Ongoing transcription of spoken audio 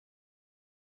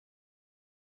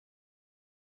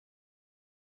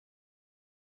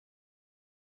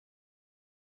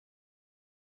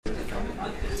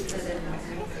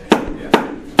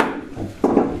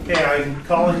Okay, I'm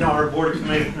calling our Board of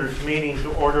Commissioners meeting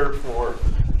to order for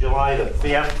July the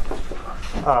 5th.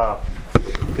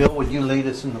 Bill, would you lead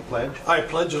us in the pledge? I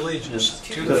pledge allegiance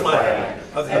to the flag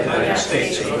of the United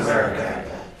States of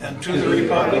America and to the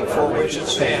republic for which it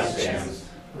stands,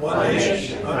 one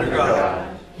nation under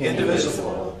God,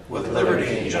 indivisible, with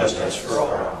liberty and justice for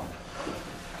all.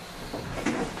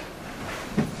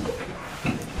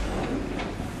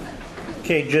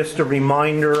 Okay, just a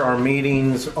reminder, our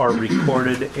meetings are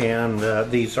recorded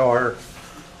and these are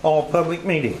all public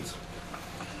meetings.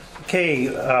 Okay,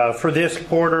 for this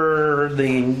quarter,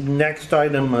 the next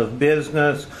item of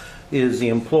business is the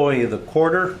employee of the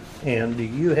quarter. And do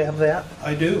you have that?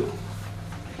 I do.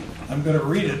 I'm going to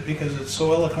read it because it's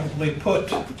so eloquently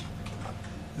put.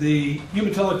 The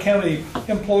Umatilla County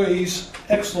Employees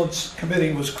Excellence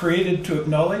Committee was created to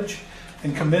acknowledge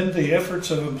and commend the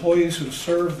efforts of employees who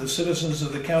serve the citizens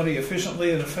of the county efficiently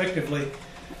and effectively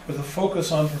with a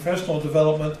focus on professional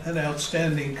development and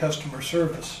outstanding customer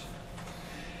service.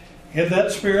 In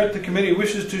that spirit, the committee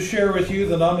wishes to share with you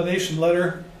the nomination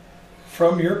letter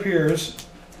from your peers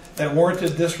that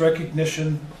warranted this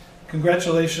recognition.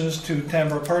 Congratulations to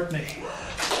Tamara Partney.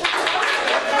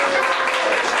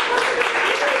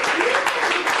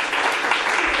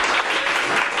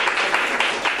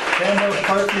 Tamara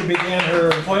Partney began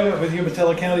her employment with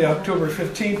Umatilla County October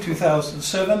 15,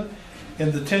 2007.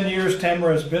 In the 10 years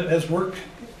Tamara has worked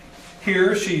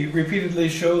here, she repeatedly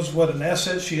shows what an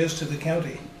asset she is to the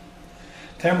county.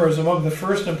 Tamara is among the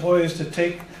first employees to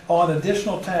take on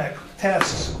additional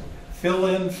tasks, fill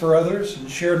in for others, and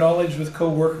share knowledge with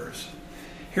co-workers.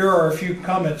 Here are a few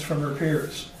comments from her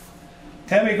peers.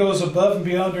 Tammy goes above and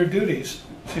beyond her duties.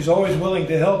 She's always willing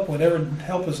to help whenever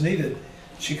help is needed.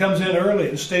 She comes in early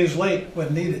and stays late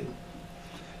when needed.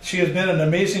 She has been an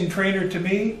amazing trainer to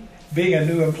me, being a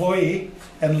new employee,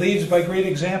 and leads by great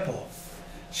example.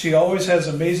 She always has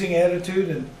amazing attitude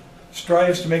and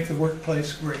strives to make the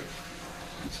workplace great.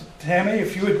 So, Tammy,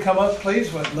 if you would come up,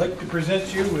 please, I'd like to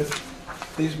present you with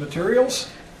these materials.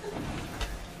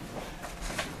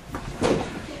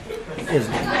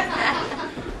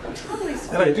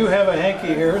 And I do have a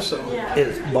hanky here, so.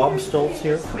 Is Bob Stoltz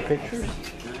here for pictures?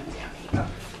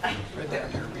 Right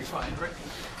down here would be fine, right?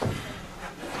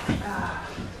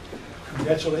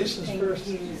 Congratulations first.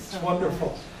 It's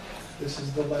wonderful. This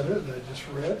is the letter that I just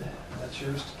read. That's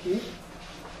yours to keep.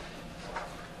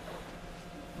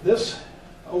 This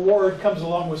award comes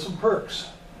along with some perks.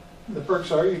 The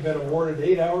perks are you've been awarded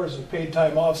 8 hours of paid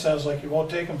time off. Sounds like you won't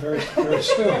take them very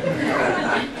soon.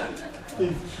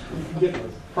 You can get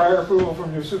prior approval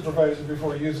from your supervisor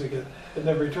before using it, and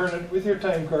then return it with your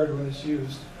time card when it's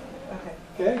used.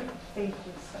 Okay? Thank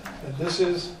you so much. And this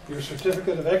is your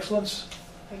certificate of excellence.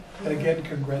 Thank you. And again,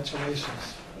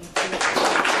 congratulations. Thank you.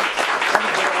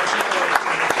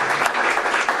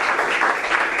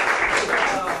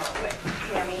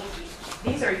 Tammy,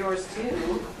 these are yours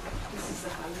too. This is the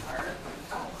fun part.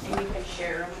 And you can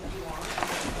share them if you want.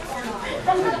 Or not.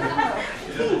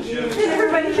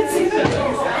 Everybody can see them.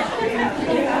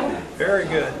 Very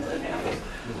good.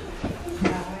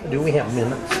 Do we have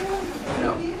minutes?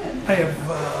 I have,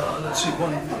 let's see,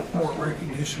 one more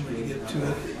recognition when you get to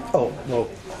it. Oh, well,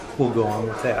 we'll go on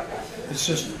with that. It's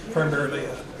just primarily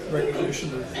a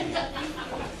recognition of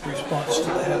the response to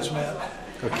the hazmat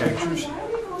pictures.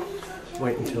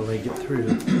 Wait until they get through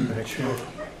the picture.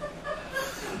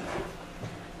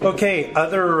 Okay,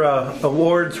 other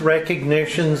awards,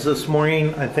 recognitions this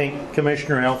morning. I think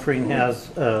Commissioner Elfring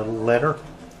has a letter.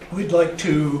 We'd like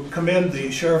to commend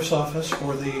the Sheriff's Office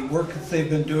for the work that they've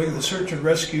been doing, the search and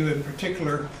rescue in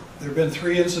particular. There have been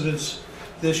 3 incidents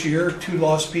this year, 2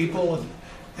 lost people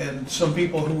and some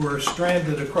people who were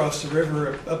stranded across the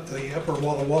river, up the upper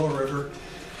Walla Walla River.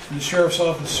 And the Sheriff's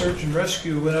Office search and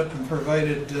rescue went up and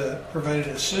provided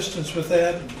assistance with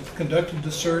that and conducted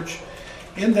the search.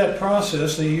 In that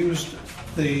process, they used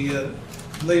the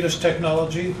latest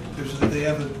technology. They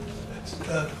have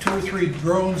 2 or 3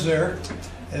 drones there,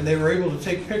 and they were able to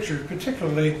take pictures,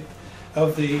 particularly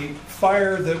of the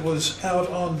fire that was out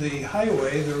on the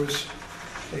highway. There was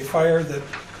a fire that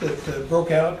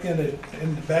broke out in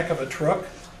the back of a truck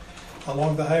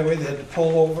along the highway. They had to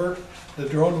pull over. The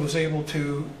drone was able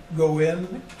to go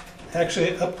in,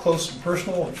 actually up close and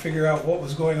personal, and figure out what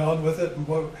was going on with it and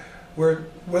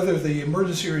whether the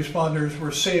emergency responders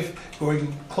were safe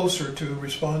going closer to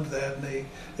respond to that, and they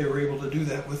were able to do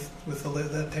that with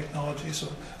that technology.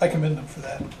 So I commend them for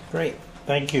that. Great,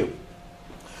 thank you.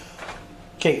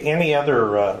 Okay, any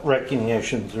other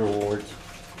recognitions or awards?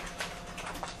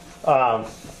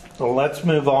 So let's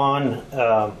move on.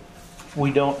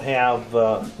 We don't have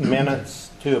minutes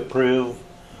to approve.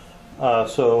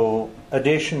 So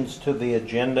additions to the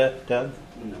agenda, Doug?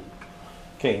 No.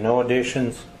 Okay, no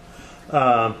additions.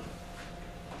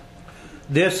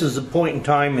 This is a point in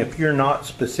time, if you're not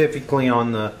specifically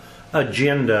on the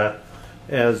agenda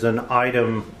as an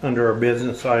item under a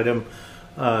business item,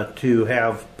 to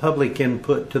have public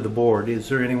input to the board. Is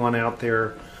there anyone out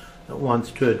there that wants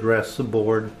to address the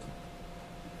board?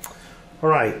 All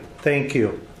right, thank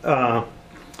you.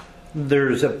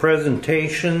 There's a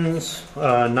presentations,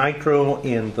 Nitro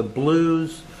and the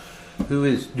Blues. Who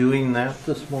is doing that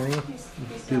this morning?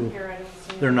 He's not here, I don't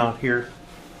see him. They're not here.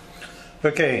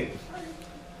 Okay.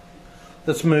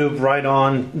 Let's move right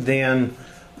on then.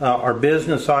 Our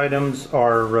business items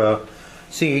are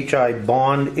CHI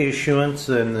bond issuance,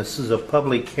 and this is a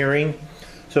public hearing.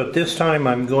 So at this time,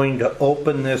 I'm going to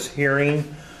open this hearing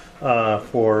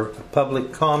for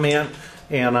public comment,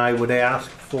 and I would ask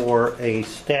for a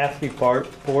staff report.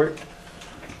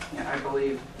 Yeah, I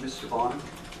believe Mr. Vaughn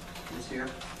is here.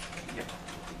 Yep.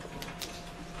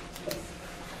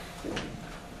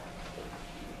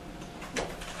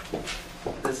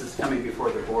 This is coming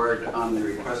before the board on the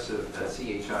request of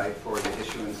CHI for the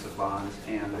issuance of bonds,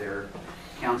 and their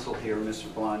counsel here,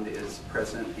 Mr. Blond, is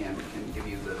present and can give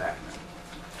you the background.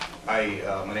 Hi,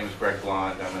 my name is Greg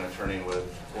Blond. I'm an attorney with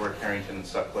Ford, Carrington, and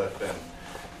Sutcliffe,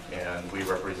 and we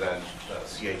represent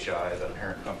CHI, the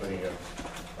parent company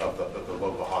of the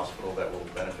local hospital that will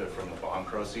benefit from the bond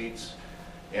proceeds.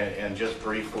 And just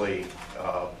briefly,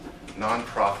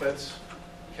 nonprofits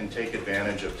can take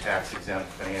advantage of tax-exempt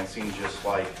financing just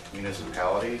like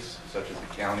municipalities, such as the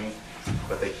county,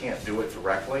 but they can't do it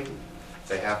directly.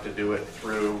 They have to do it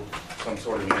through some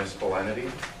sort of municipal entity.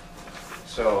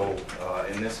 So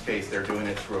in this case, they're doing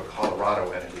it through a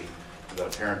Colorado entity. The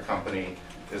parent company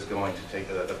is going to take,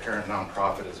 the parent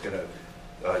nonprofit is going to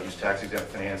use tax-exempt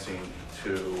financing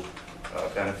to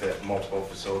benefit multiple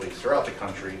facilities throughout the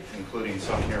country, including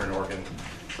some here in Oregon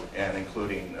and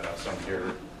including some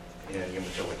here in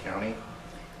Umatilla County.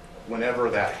 Whenever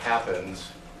that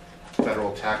happens,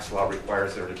 federal tax law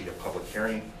requires there to be a public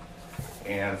hearing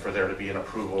and for there to be an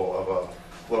approval of a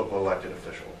local elected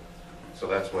official. So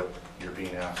that's what you're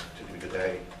being asked to do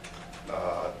today.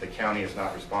 The county is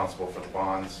not responsible for the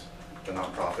bonds. The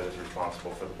nonprofit is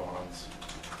responsible for the bonds.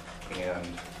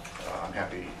 And I'm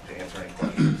happy to answer any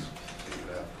questions to do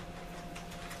that.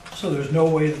 So there's no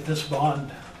way that this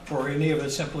bond or any of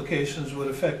its implications would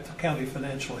affect the county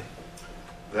financially?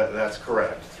 That's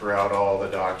correct. Throughout all the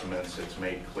documents, it's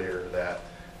made clear that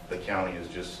the county is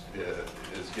just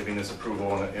is giving this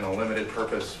approval in a limited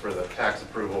purpose for the tax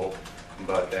approval,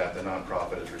 but that the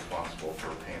nonprofit is responsible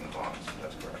for paying the bonds.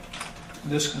 That's correct.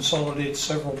 This consolidates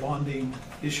several bonding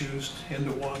issues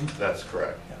into one? That's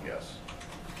correct, yes.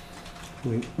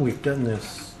 We've done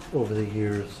this over the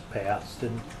years past,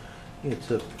 and it's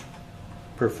a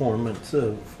performance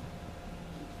of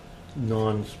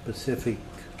non-specific,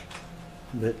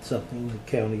 but something the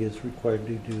county is required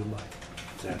to do by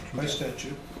statute. By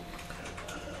statute.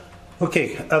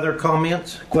 Okay, other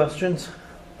comments, questions?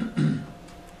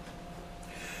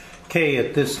 Okay,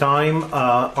 at this time,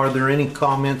 are there any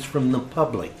comments from the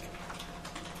public?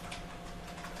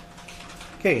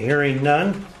 Okay, hearing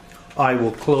none, I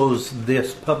will close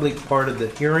this public part of the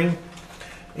hearing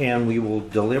and we will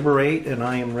deliberate, and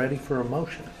I am ready for a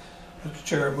motion. Mr.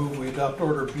 Chair, I move we adopt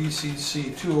order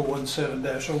BCC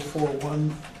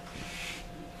 2017-041.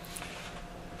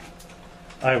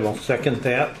 I will second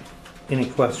that. Any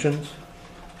questions?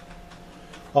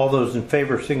 All those in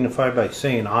favor signify by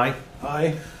saying aye.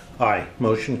 Aye. Aye.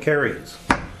 Motion carries.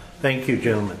 Thank you,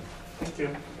 gentlemen. Thank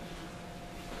you.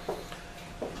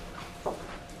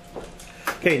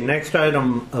 Okay, next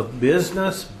item of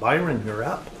business. Byron, you're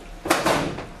up.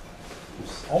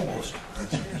 Almost.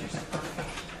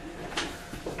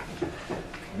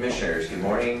 Commissioners, good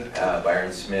morning.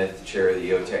 Byron Smith, Chair of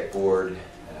the EOTech Board,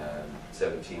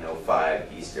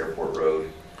 1705 East Airport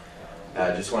Road.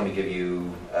 Just wanted to give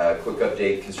you a quick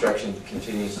update. Construction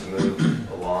continues to move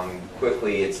along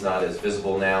quickly. It's not as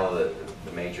visible now that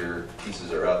the major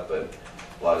pieces are up, but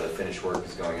a lot of the finish work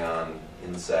is going on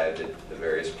inside the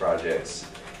various projects.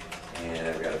 And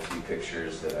I've got a few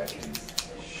pictures that I can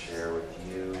share with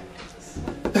you.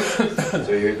 So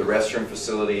here's the restroom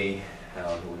facility. We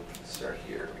can start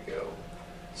here. We go.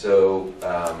 So Did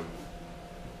I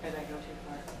go too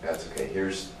far? that's okay.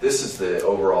 This is the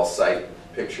overall site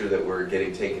picture that we're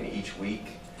getting taken each week,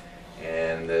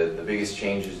 and the biggest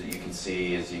changes that you can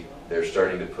see is they're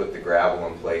starting to put the gravel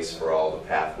in place for all the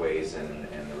pathways and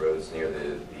the roads near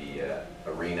the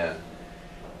arena,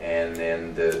 and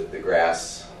then the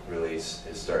grass really is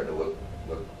starting to look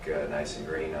nice and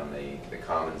green on the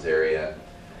commons area.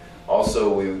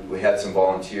 Also, we had some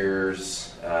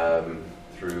volunteers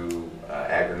through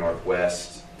Agri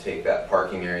Northwest take that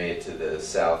parking area to the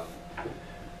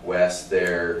southwest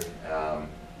there,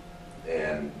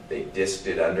 and they disked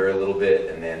it under a little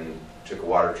bit, and then took a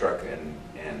water truck and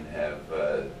have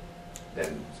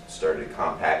then started to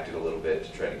compact it a little bit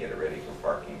to try to get it ready for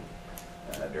parking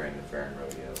during the fair and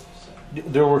rodeo. So.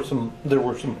 There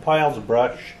were some piles of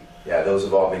brush. Yeah, those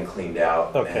have all been cleaned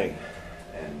out. Okay.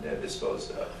 And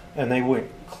disposed of. And they went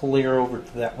clear over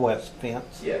to that west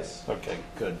fence? Yes. Okay,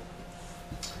 good.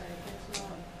 It's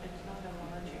not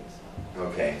enlarging, so.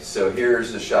 Okay, so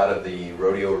here's a shot of the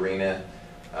rodeo arena.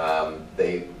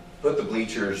 They put the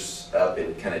bleachers up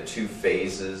in kind of two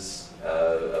phases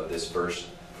of this first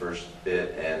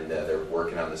bit, and they're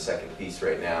working on the second piece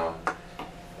right now.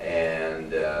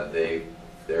 And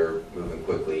they're moving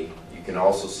quickly. You can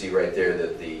also see right there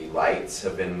that the lights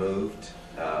have been moved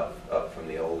up from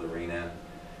the old arena.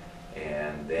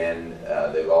 And then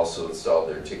they've also installed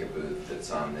their ticket booth that's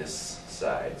on this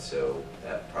side, so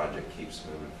that project keeps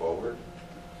moving forward.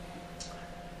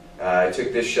 I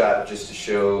took this shot just to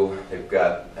show they've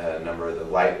got a number of the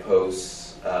light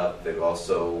posts up. They've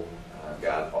also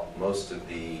got most of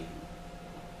the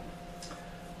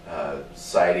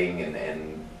siding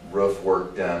and roof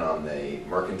work done on the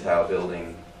Mercantile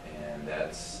building, and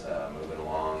that's moving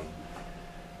along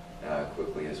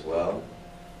quickly as well.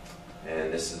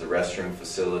 And this is the restroom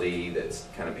facility that's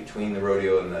kind of between the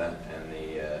rodeo and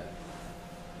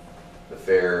the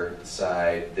fair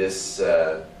side. This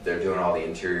they're doing all the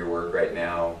interior work right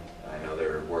now. I know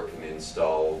they're working to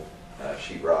install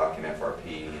sheetrock and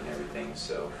FRP and everything,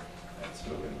 so that's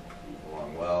moving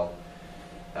along well.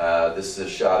 This is a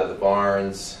shot of the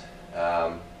barns.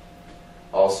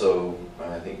 Also,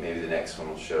 I think maybe the next one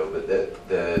will show, but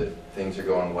the things are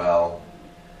going well.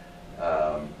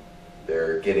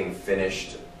 They're getting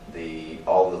finished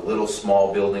all the little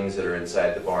small buildings that are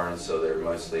inside the barns, so they're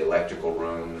mostly electrical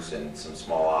rooms and some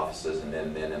small offices, and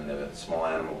then in the small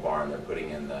animal barn they're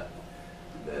putting in the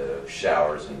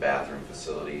showers and bathroom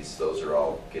facilities. Those are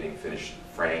all getting finished,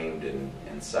 framed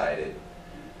and sided.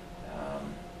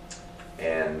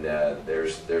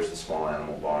 There's the small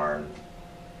animal barn.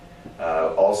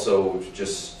 Also,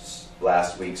 just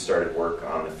last week started work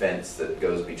on the fence that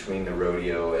goes between the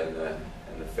rodeo and the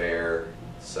fair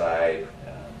side,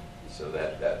 so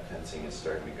that fencing is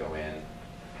starting to go in.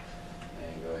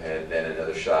 And go ahead, then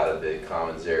another shot of the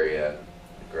commons area.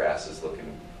 The grass is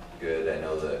looking good. I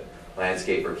know the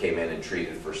landscaper came in and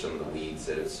treated for some of the weeds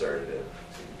that had started to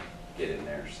get in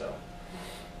there. So,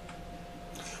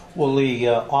 Will the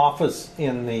office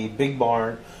in the big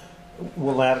barn,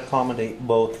 will that accommodate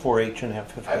both 4-H and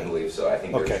FFA? I believe so. I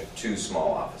think there's Okay. two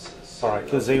small offices. All right,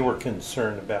 because they were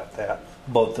concerned about that,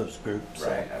 both those groups.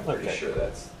 Right, I'm pretty Okay. sure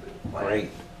that's the plan. Great.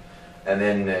 And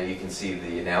then you can see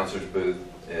the announcer's booth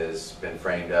has been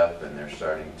framed up, and they're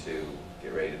starting to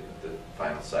get ready to put the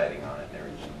final siding on it and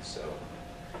everything. So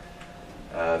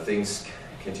things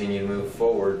continue to move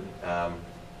forward.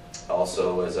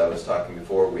 Also, as I was talking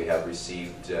before, we have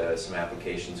received some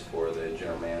applications for the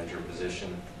general manager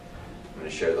position. I'm going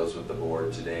to share those with the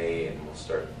board today, and we'll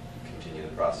continue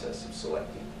the process of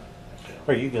selecting.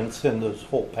 Are you going to send those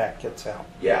whole packets out?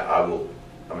 Yeah, I will.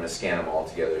 I'm going to scan them all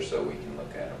together so we can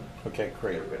look at them. Okay,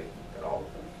 great. Everybody, at all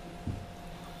of them.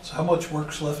 So how much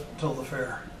work's left until the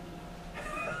fair?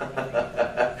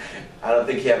 I don't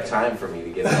think you have time for me to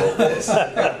get all this.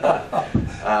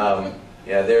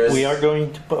 Yeah, there's. We are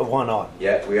going to put one on.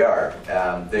 Yeah, we are.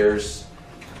 There's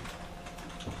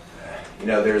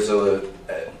a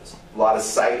lot of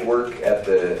site work at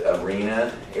the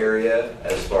arena area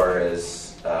as far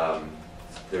as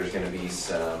there's going to be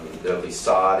there'll be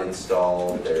sod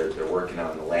installed. They're working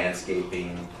on the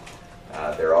landscaping.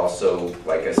 They're also,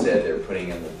 like I said, they're putting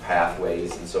in the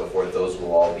pathways and so forth. Those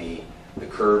will all be, the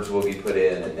curbs will be put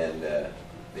in, and then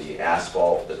the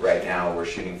asphalt that right now we're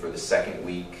shooting for the second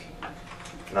week,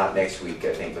 not next week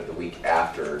I think, but the week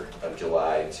after of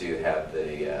July, to have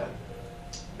the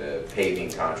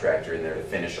paving contractor in there to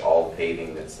finish all the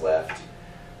paving that's left.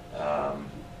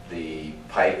 The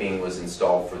piping was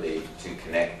installed to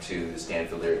connect to the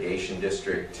Stanfield Irrigation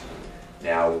District.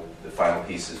 Now the final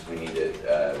pieces we needed,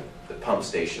 the pump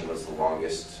station was the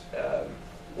longest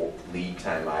lead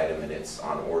time item, and it's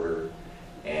on order,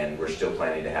 and we're still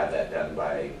planning to have that done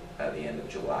by the end of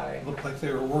July. It looked like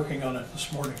they were working on it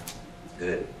this morning.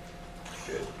 Good.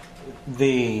 Good.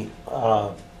 The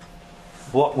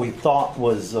what we thought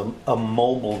was a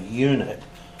mobile unit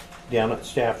down at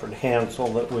Stafford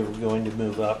Hansel that we were going to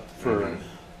move up for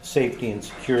safety and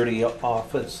security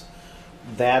office,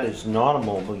 that is not a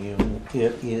mobile unit.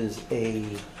 It is a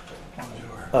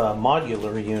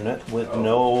modular unit with Oh.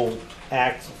 no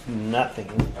access, nothing.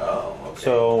 Oh, okay.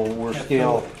 So we're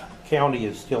still, county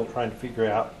is still trying to figure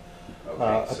out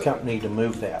Okay, a so- company to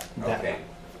move that. Okay,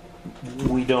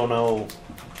 We don't know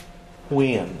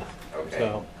when, okay,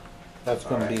 so that's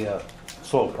gonna be a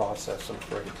slow process, I'm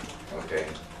afraid. okay.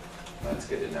 That's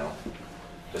good to know.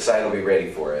 The site will be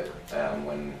ready for it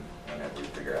whenever we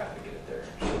figure out how to get it there.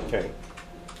 Okay.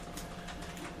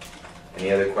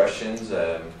 Any other questions?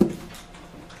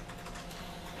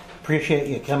 Appreciate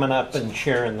you coming up and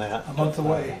sharing that. A month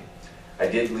away. I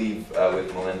did leave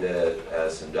with Melinda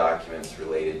some documents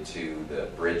related to the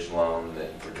bridge loan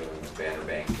that we're doing with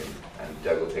Vanderbank, and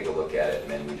Doug will take a look at it,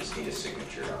 and then we just need a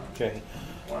signature on Okay.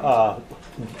 one.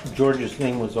 George's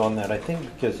name was on that, I think,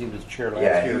 because he was chair last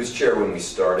Yeah, year. he was chair when we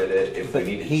started it. If we But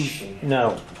need to he, change.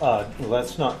 no,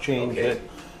 let's not change Okay.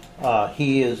 it.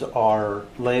 He is our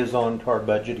liaison to our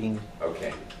budgeting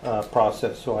Okay,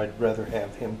 process, so I'd rather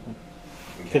have him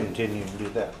okay, continue to do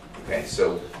that. okay,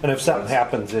 so. And if something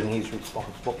happens, then he's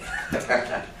responsible.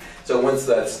 So once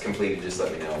that's completed, just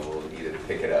let me know. We'll either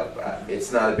pick it up.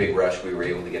 It's not a big rush. We were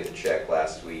able to get the check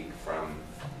last week from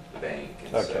the bank,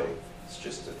 and so Okay. it's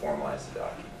just to formalize the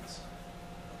documents.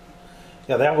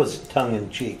 Yeah, that was tongue in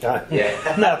cheek.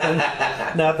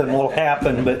 Yeah. Nothing will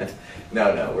happen, but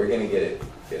No, we're gonna get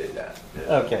it done.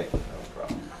 okay. No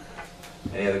problem.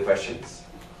 Any other questions?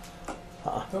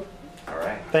 Nope. All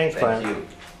right. Thanks, Thank Brian. you.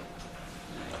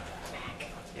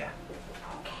 Yeah.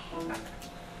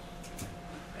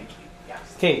 Thank you.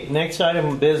 Okay, next item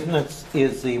of business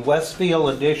is the Westfield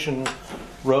Addition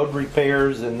road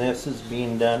repairs, and this is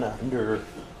being done under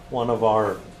one of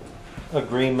our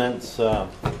agreements, a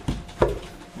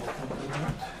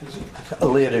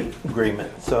lid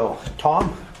agreement. So,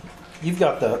 Tom, you've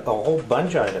got a whole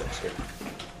bunch of items here.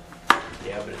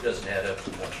 Yeah, but it doesn't add up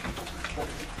to much.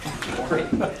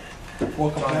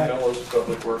 Welcome Tom back. Bellows,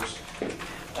 Public Works.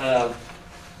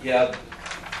 Yeah,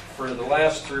 for the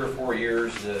last 3 or 4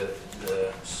 years,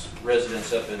 the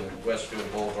residents up in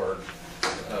Westfield Boulevard,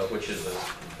 which is a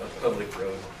public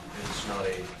road, it's not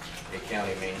a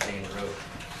county-maintained road,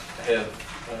 have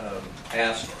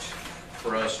asked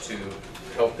for us to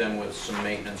help them with some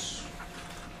maintenance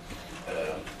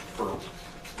for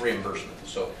reimbursement.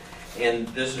 So, and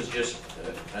this is just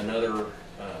another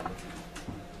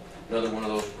one of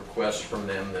those requests from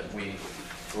them that we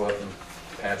go up and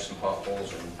patch some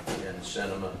potholes and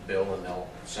send them a bill, and they'll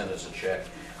send us a check.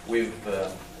 We've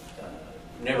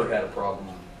never had a problem.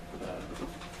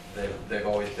 They've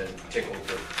always been tickled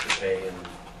to pay,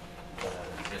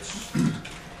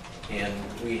 and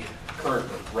we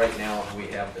currently, right now, we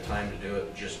have the time to do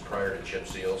it just prior to chip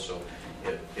seal, so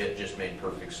it just made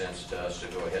perfect sense to us to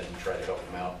go ahead and try to help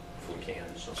them out if we can.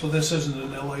 So this isn't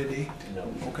an LID?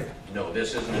 No. Okay. No,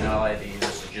 this isn't an LID,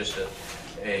 this is just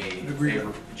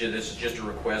agreement. this is just a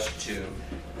request to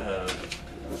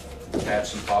patch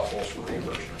some potholes for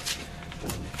reimbursement.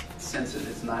 Since it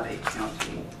is not a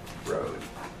county road,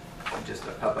 just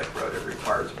a public road, it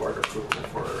requires board approval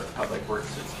for Public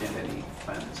Works to spend any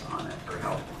funds on it or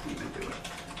help even do it.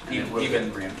 And it will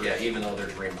get reimbursed. Even though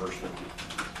there's reimbursement,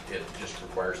 it just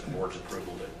requires the board's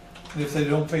approval to. And if they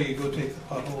don't pay, you go take the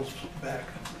potholes back,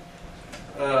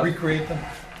 recreate them?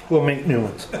 We'll make new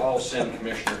ones. I'll send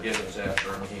Commissioner Gibbons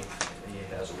after him, he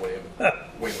has a way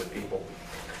with people.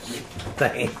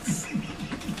 Thanks.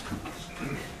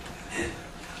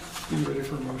 You ready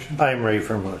for a motion? I'm ready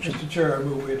for a motion. Mr. Chair, I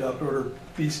move we adopt order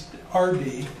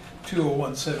RD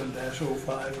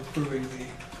 2017-05, approving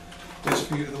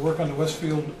the work on the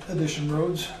Westfield Addition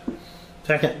roads.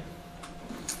 Second.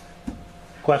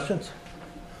 Questions?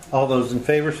 All those in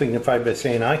favor signify by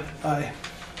saying aye. Aye.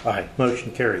 Aye.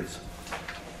 Motion carries.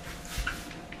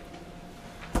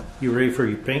 You ready for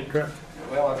your paint truck?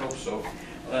 Well, I hope so.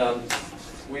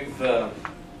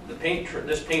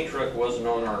 This paint truck wasn't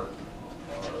on our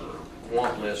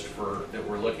want list that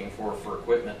we're looking for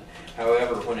equipment.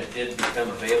 However, when it did become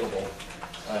available,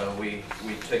 we're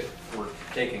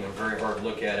taking a very hard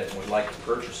look at it and would like to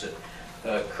purchase it.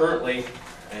 Currently,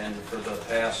 and for the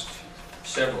past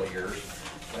several years,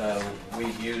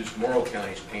 we've used Morrow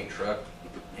County's paint truck,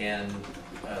 and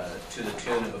to the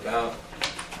tune of about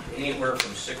anywhere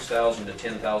from $6,000 to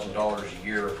 $10,000 a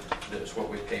year. That's what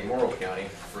we pay Morrow County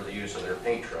for the use of their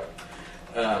paint truck.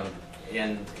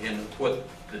 And what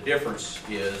the difference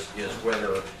is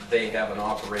whether they have an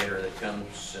operator that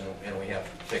comes and we have to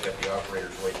pick up the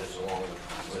operator's wages along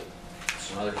with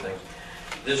some other things.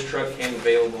 This truck came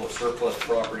available at Surplus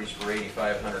Properties for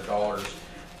 $8,500.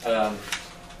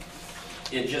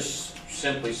 It just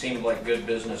simply seemed like good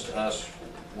business to us.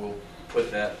 We'll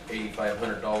put that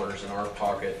 $8,500 in our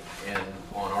pocket and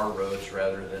on our roads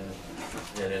rather than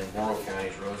in Morrow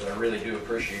County's roads. I really do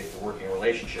appreciate the working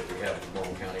relationship we have with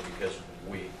Morrow County, because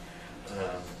we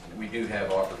do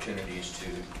have opportunities to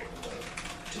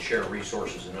share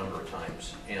resources a number of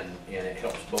times, and it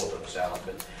helps both of us out.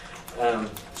 But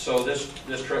so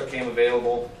this truck came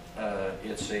available.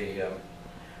 It's a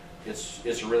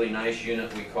really nice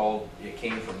unit. It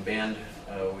came from Bend.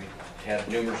 We had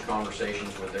numerous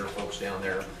conversations with their folks down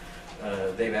there.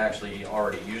 They've actually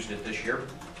already used it this year,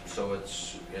 so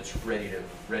it's ready to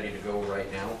go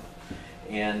right now.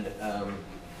 And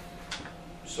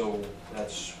so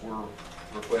we're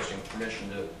requesting permission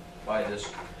to buy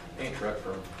this paint truck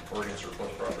from Oregon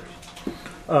Surplus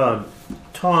Properties.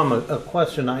 Tom, a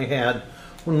question I had.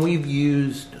 When we've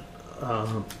used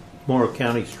Morrow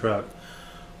County's truck,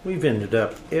 we've ended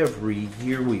up every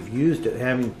year we've used it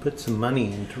having to put some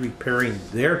money into repairing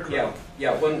their truck.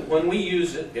 Yeah. When we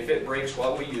use it, if it breaks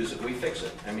while we use it, we fix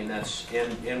it. I mean, that's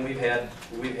and we've had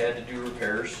to do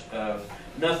repairs.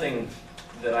 Nothing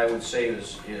that I would say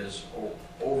is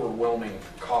overwhelming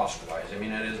cost-wise. I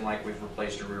mean, it isn't like we've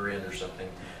replaced a rear end or something,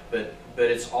 but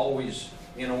it's always,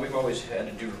 we've always had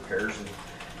to do repairs,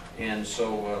 and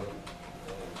so.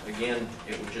 Again,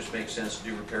 it would just make sense to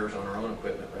do repairs on our own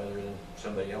equipment rather than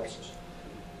somebody else's.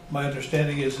 My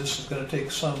understanding is this is going to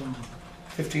take some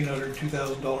 $1,500,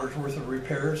 $2,000 worth of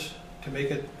repairs to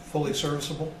make it fully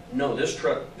serviceable? No, this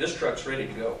truck's ready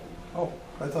to go. Oh,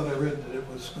 I thought I read that it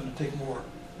was going to take more.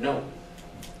 No.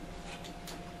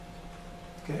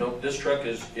 Okay. No, this truck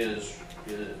is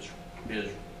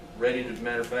ready to,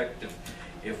 matter of fact,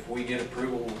 if we get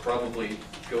approval, we'll probably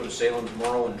go to Salem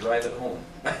tomorrow and drive it home.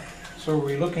 So are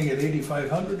we looking at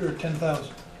 $8,500 or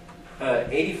 $10,000?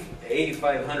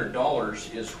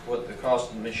 $8,500 is what the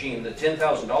cost of the machine. The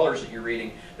 $10,000 that you're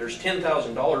reading, there's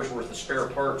 $10,000 worth of spare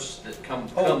parts that come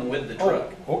with the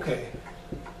truck. Oh, okay.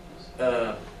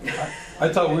 I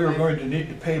thought we were going to need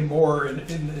to pay more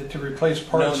to replace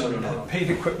parts and paint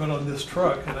equipment on this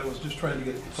truck, and I was just trying to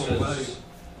get the full value.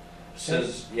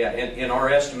 Says, yeah, in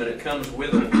our estimate, it comes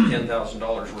with $10,000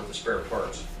 worth of spare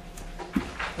parts.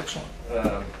 Excellent.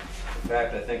 In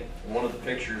fact, I think one of the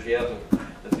pictures, the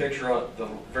picture on the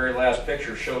very last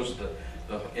picture shows the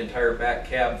entire back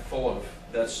cab full of,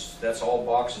 that's all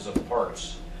boxes of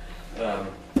parts.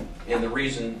 And the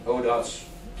reason ODOT's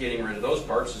getting rid of those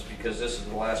parts is because this is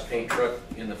the last paint truck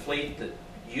in the fleet that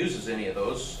uses any of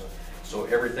those. So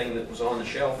everything that was on the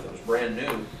shelf that was brand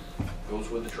new goes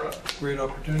with the truck. Great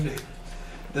opportunity.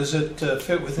 Does it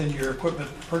fit within your equipment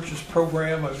purchase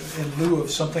program in lieu of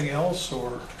something else,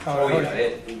 or how?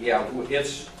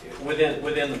 It's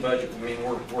within the budget. I mean,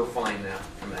 we're fine now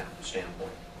from that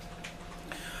standpoint.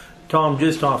 Tom,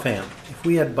 just offhand, if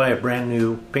we had to buy a brand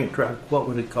new paint truck, what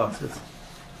would it cost us?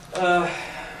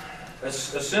 A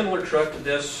similar truck to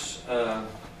this,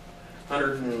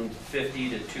 $150,000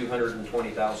 to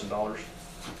 $220,000.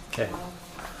 Okay.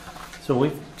 So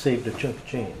we've saved a chunk of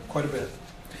change. Quite a bit.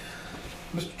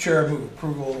 Mr. Chair, I move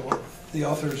approval of the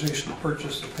authorization to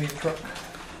purchase the paint truck.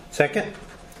 Second?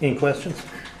 Any questions?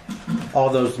 All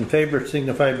those in favor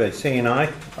signify by saying aye.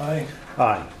 Aye.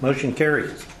 Aye. Motion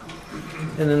carries.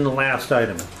 And then the last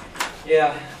item.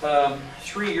 Yeah,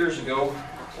 3 years ago,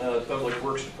 the Public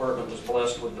Works Department was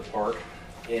blessed with the park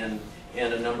and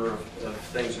a number of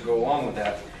things that go along with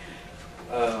that.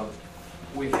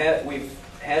 We've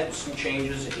had some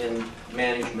changes in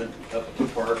management up at the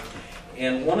park.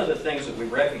 And one of the things that we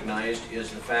recognized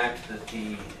is the fact that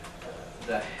the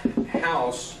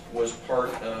house was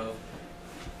part of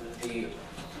the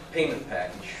payment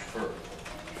package for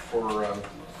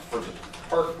the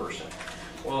park person.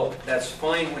 Well, that's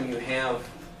fine when you have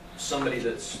somebody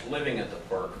that's living at the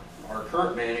park. Our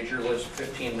current manager lives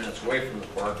 15 minutes away from the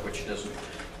park, which doesn't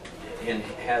and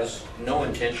has no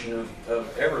intention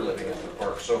of ever living at the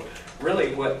park. So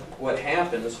really what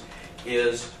happens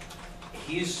is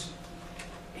he's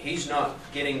not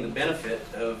getting the benefit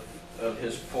of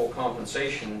his full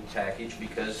compensation package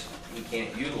because he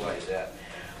can't utilize that.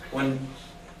 When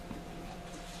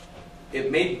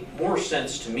it made more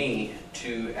sense to me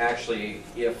to actually,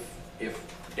 if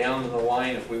down the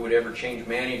line, if we would ever change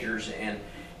managers and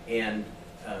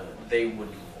they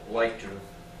would like to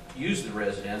use the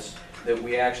residence, that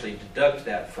we actually deduct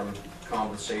that from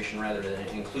compensation rather than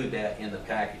include that in the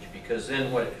package, because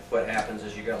then what happens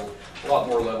is you got a lot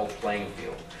more level playing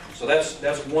field. So that's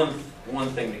one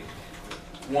thing,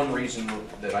 one reason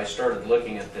that I started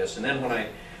looking at this. And then when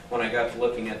I got to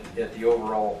looking at the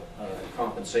overall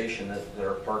compensation that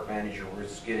our park manager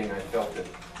was getting, I felt that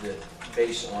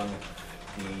based on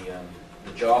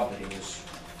the job that he was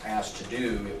asked to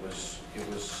do, it was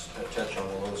a touch on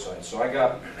the low side. So I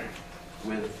got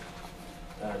with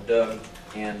Doug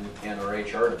and our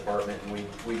HR department, and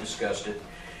we discussed it.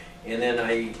 And then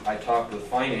I talked with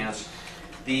finance.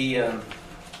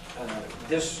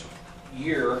 This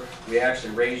year, we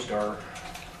actually raised our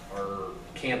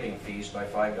camping fees by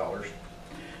 $5.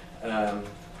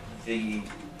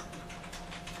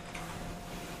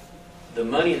 The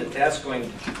money that's going to,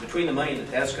 between the money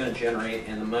that's going to generate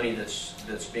and the money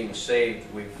that's being saved,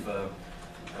 we've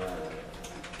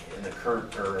in the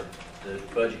current or the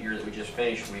budget year that we just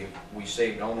finished, we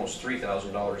saved almost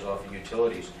 $3,000 off of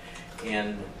utilities,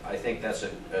 and I think that's a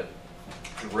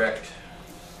direct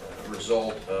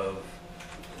result of,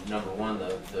 number one,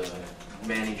 the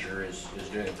manager is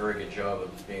doing a very good job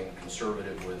of being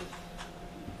conservative with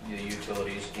the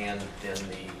utilities, and then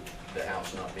the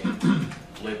house not being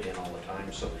lived in all the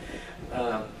time. So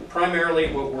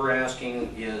primarily what we're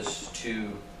asking is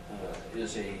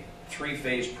is a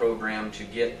three-phase program to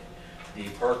get the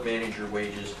park manager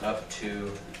wages up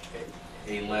to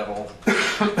a level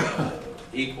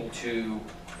equal to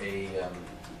a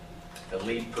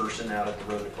lead person out at the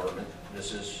road department.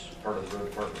 This is part of the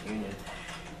road department union.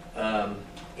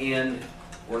 And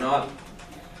we're not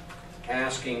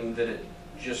asking that it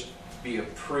just be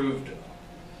approved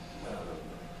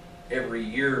every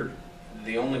year.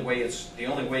 The only way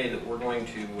that we're going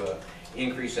to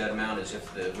increase that amount is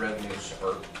if the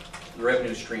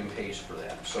revenue stream pays for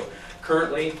that. So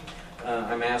currently,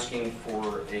 I'm asking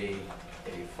for a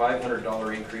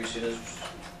 $500 increase in his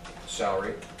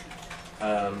salary,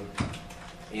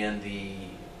 and the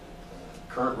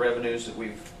current revenues that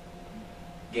we've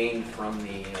gained from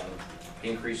the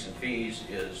increase in fees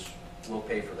will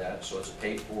pay for that. So it's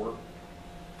paid for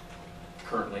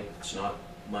currently. It's not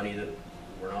money that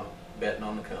we're not betting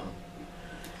on to come.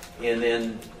 And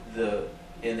then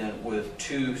with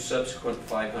two subsequent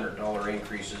 $500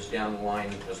 increases down the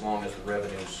line, as long as the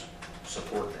revenues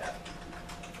support that,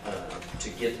 to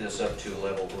get this up to a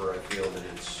level where I feel that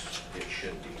it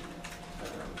should be.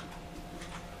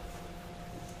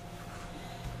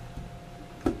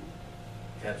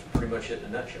 That's pretty much it in a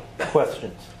nutshell.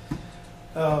 Questions?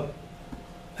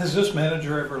 Has this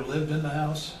manager ever lived in the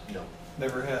house? No.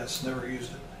 Never has, never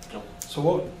used it? No. So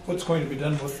what's going to be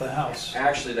done with the house?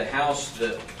 Actually, the house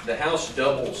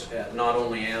doubles not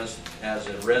only as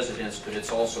a residence, but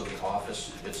it's also the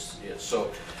office. It's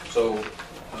so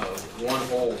one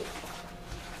whole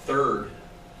third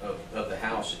of the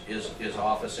house is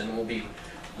office, and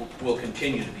will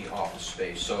continue to be office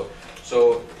space. So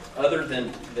other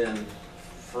than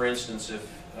for instance,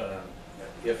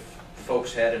 if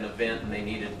folks had an event and they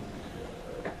needed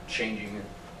changing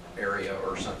area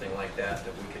or something like that,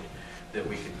 that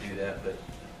we could do that. But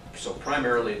so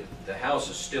primarily the house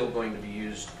is still going to be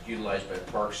utilized by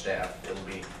park staff. It'll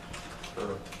be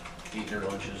for eating their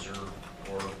lunches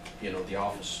or the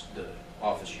office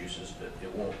uses, but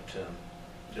it won't.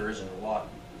 There isn't a lot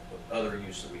of other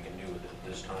use that we can do with it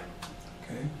this time.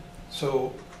 Okay,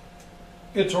 so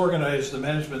it's organized. The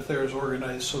management there is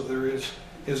organized. So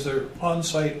is there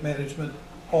on-site management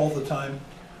all the time?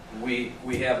 We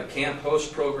have a camp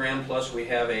host program, plus we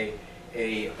have a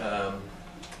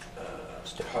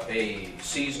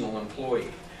seasonal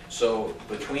employee. So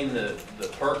between the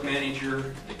park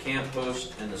manager, the camp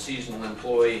host, and the seasonal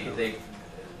employee,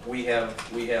 we have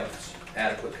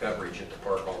adequate coverage at the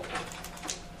park all the time.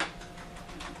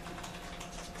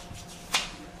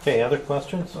 Okay, other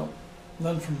questions? No,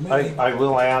 none from me. I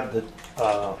will add that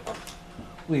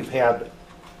we've had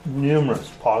numerous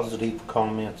positive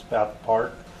comments about the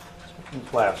park in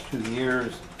the last 2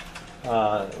 years.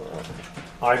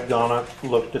 I've gone up,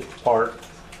 looked at the park.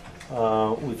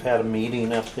 We've had a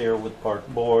meeting up there with park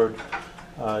board.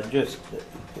 Just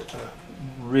a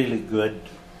really good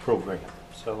program.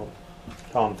 So,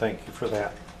 Tom, thank you for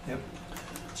that. Yep.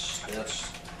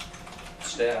 That's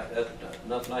staff. That's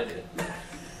nothing I did.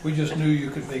 We just knew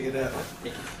you could make it happen.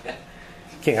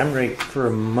 Okay, I'm ready for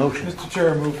a motion. Mr.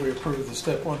 Chair, I move we approve the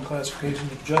step 1 classification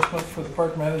adjustment for the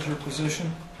park manager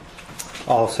position.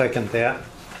 I'll second that.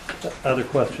 Other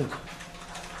questions?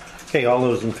 Okay, all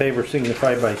those in favor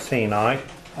signify by saying aye.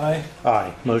 Aye.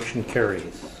 Aye. Motion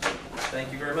carries.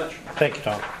 Thank you very much. Thank you,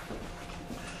 Tom.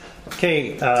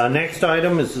 Okay, next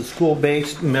item is the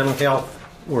school-based mental health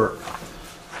work.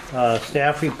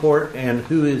 Staff report, and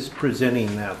who is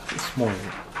presenting that this morning?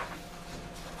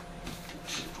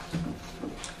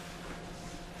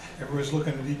 Everyone's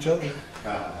looking at each other.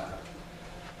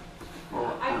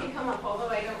 I can come up, although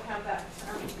I don't have that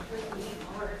with me,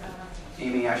 or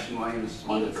Amy Ashton Williams,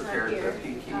 one that Amy's not prepared here. the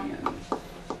pinky.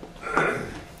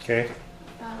 Okay.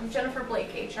 Jennifer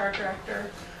Blake, HR director.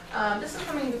 This is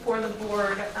coming before the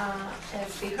board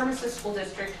as the Hermiston School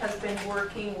District has been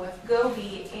working with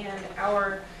Gobi and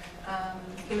our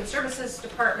Human Services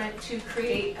Department to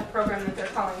create a program that they're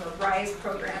calling the RISE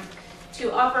program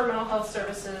to offer mental health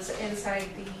services inside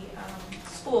the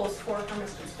schools for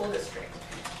Hermiston School District.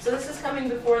 So this is coming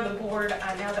before the board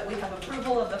now that we have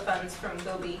approval of the funds from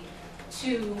Gobi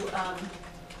to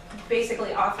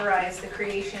basically authorize the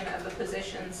creation of the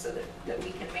positions so that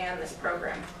we can man this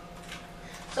program.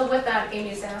 So with that,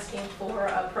 Amy is asking for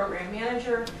a program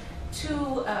manager,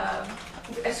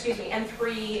 and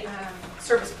 3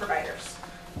 service providers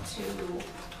to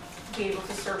be able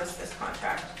to service this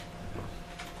contract.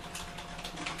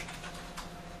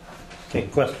 Okay,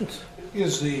 questions?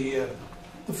 Is the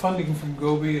funding from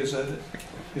Gobi, is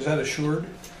that assured?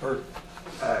 Or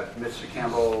Mr.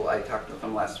 Campbell, I talked with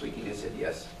him last week, and he said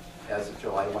yes. As of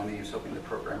July 1, he was hoping the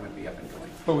program would be up and going.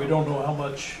 but we don't know how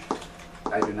much,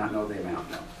 I do not know the amount,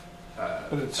 no.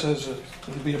 but it says that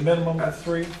it'll be a minimum of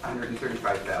 3,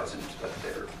 135,000 is what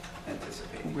they're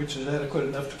anticipating. which is adequate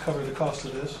enough to cover the cost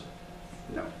of this.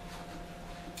 No,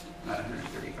 not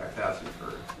 135,000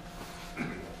 for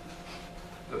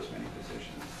those many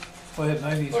positions. Well, I had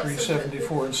 93,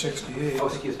 74, and 68. Oh,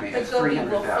 excuse me, The it's Gobi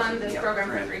 300,000. will fund this Yeah, program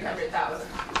for 300,000.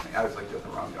 Excuse me, I was looking at the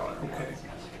wrong dollar. Okay. Yes.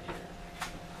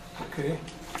 Okay.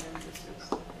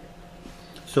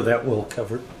 So that will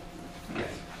cover it? Yes.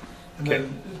 And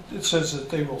then it says that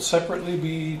they will separately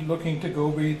be looking to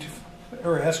Gobi,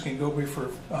 or asking Gobi for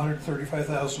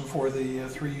 $135,000 for the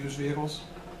 3 used vehicles.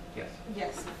 Yes.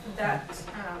 Yes, that,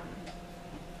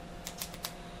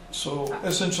 So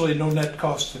essentially no net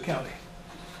cost to the county.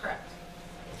 correct.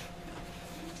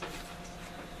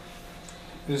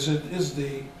 Is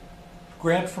the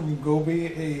grant from Gobi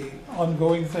a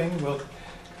ongoing thing? Well,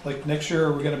 like next year,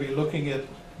 are we going to be looking at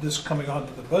this coming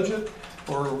onto the budget,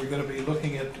 or are we going to be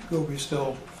looking at Gobi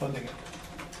still funding it?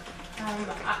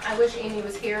 I wish Amy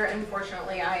was here.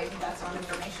 Unfortunately, that's not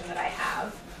information that I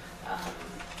have.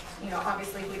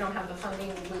 Obviously, if we don't have the funding,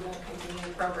 we won't continue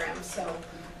the program, so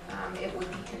it would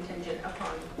be contingent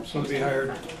upon So it'll be continued hired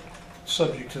funding.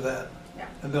 subject to that, Yeah,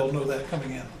 and they'll know that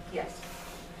coming in. yes.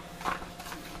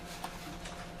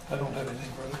 I don't have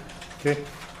anything further. Okay,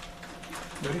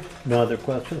 Ready? no other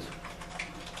questions?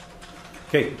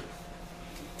 Okay,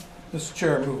 Mr.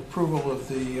 Chair, I move approval of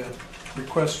the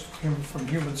request from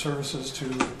Human Services to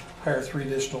hire 3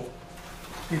 additional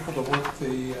people to work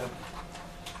the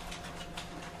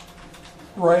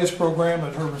RISE program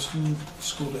at Hermiston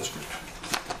School District.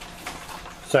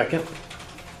 second.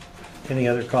 Any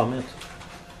other comments?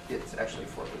 It's actually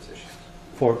 4 positions.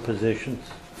 4 positions?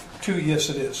 2, yes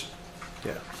it is.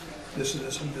 Yeah. Yes it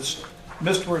is. I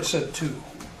missed where it said 2.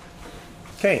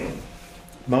 Okay,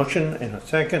 motion and a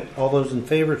second. All those in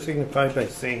favor signify by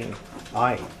saying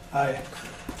aye. Aye.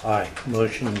 Aye,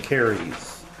 motion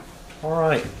carries. All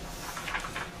right.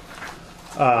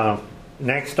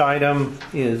 Next item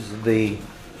is the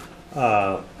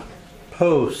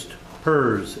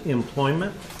post-PERS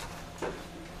employment.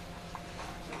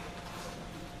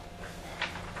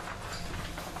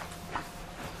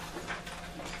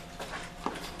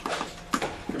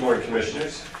 Good morning,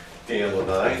 Commissioners. Dan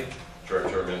Lanai,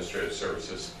 Director of Administrative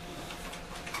Services.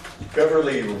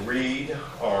 Beverly Reed,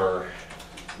 our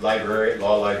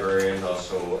law librarian,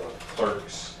 also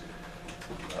clerks,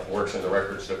 works in the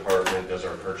records department, does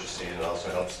our purchasing, and also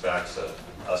helps backs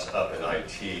us up in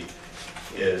IT,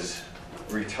 is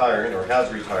retiring, or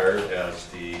has retired as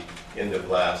the end of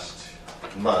last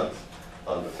month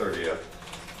on the 30th,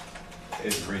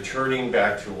 is returning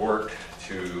back to work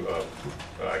to,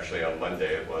 actually on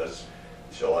Monday it was,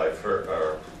 July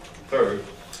 3rd,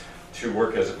 to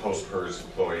work as a post-PERS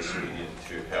employee, so we needed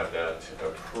to have that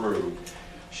approved.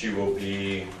 She will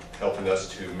be helping us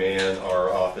to man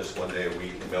our office 1 day a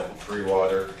week in Milton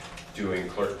Freewater, doing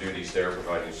clerk duties there,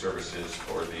 providing services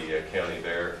for the county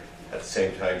there. At the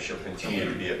same time, she'll continue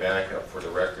to be a backup for the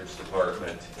records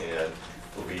department, and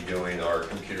we'll be doing our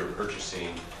computer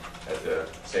purchasing at the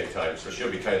same time. So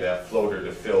she'll be kind of that floater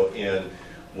to fill in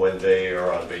when they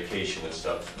are on vacation and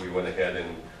stuff. We went ahead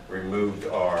and removed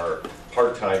our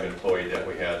part-time employee that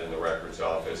we had in the records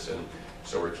office, and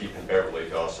so we're keeping Beverly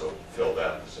to also fill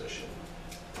that position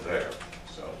there.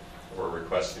 So we're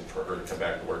requesting for her to come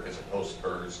back to work as a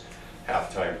post-PERS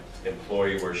half-time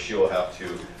employee, where she'll have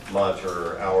to monitor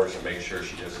her hours and make sure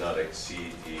she does not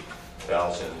exceed the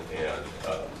 1,000 and,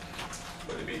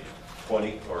 would it be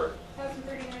 20 or?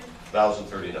 1,039.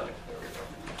 1,039, there we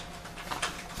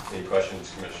go. Any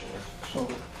questions, Commissioner? So,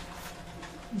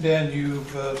 Dan,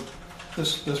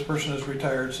 this person is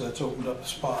retired, so that's opened up a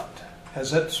spot.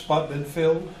 Has that spot been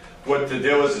filled, What the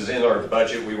deal is in our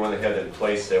budget, we went ahead and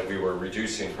placed that we were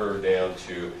reducing her down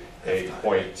to a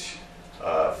 0.5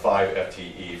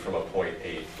 FTE from a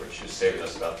 0.8, which is saving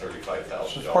us about $35,000.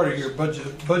 So it's part of your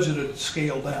budgeted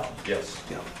scale down. Yes.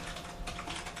 Yeah.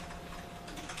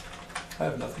 I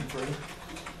have nothing further.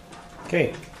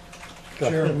 Okay. Go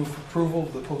Chair, ahead. move for approval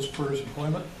of the post-PERS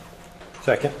employment.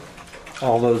 Second.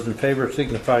 All those in favor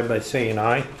signify by saying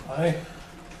aye. Aye.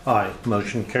 Aye.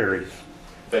 Motion carries.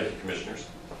 Thank you, Commissioners.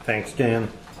 Thanks, Dan.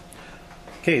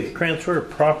 Okay, the transfer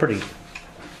of property.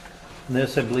 And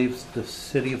this, I believe, is the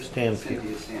city of Stanfield.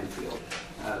 City of Stanfield.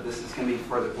 This is going to be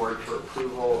before the board for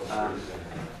approval.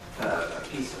 A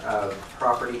piece of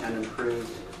property,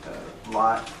 unimproved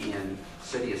lot in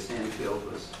city of Stanfield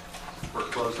was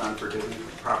foreclosed on for due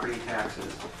property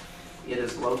taxes. It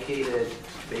is located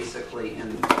basically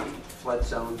in the flood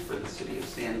zone for the city of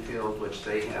Stanfield, which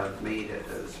they have made it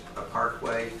as a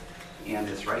parkway, and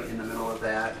it's right in the middle of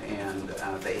that. And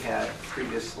they had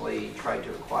previously tried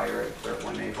to acquire it, but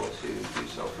weren't able to do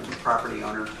so from the property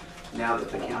owner. Now that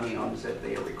the county owns it,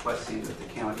 they are requesting that the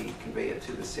county convey it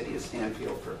to the city of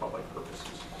Stanfield for public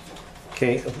purposes.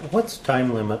 Okay, what's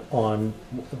time limit on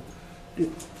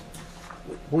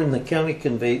when the county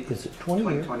conveys, is it 20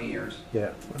 years? 20 years.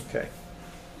 Yeah, okay.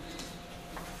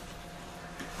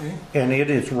 Okay. And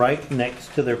it is right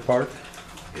next to their park,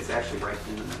 It's actually right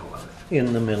in the middle of it.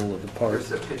 in the middle of the park. There's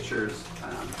the pictures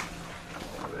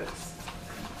of it.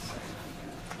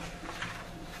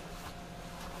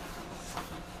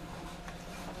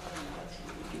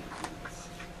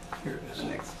 Here it is. The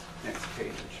next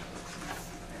page.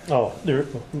 Oh, there,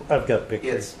 I've got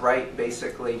pictures. It's right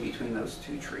basically between those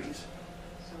two trees.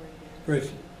 Right.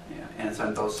 Yeah, and it's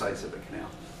on both sides of the canal.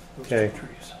 Those Okay. two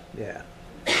trees. Yeah.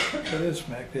 That is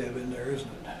smack dab in there, isn't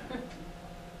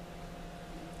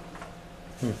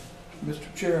it?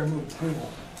 Mr. Chair, I move approval.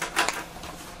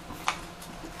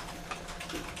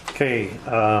 Okay,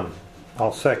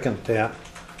 I'll second that.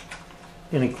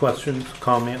 Any questions,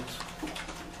 comments?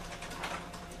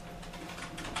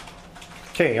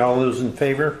 Okay, all those in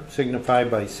favor signify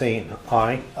by saying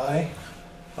aye. Aye.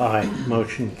 Aye,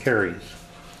 motion carries.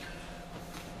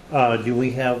 Do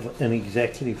we have an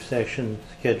executive session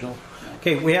scheduled?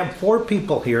 Okay, we have 4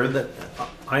 people here that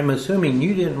I'm assuming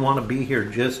you didn't want to be here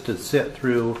just to sit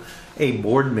through a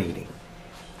board meeting.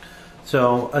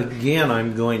 So again,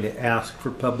 I'm going to ask for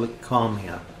public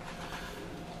comment.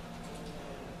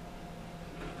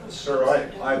 Sir,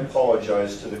 I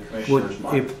apologize to the commissioners.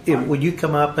 Would you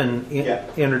come up and Yeah.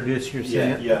 introduce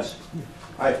yourself? Yes.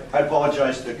 I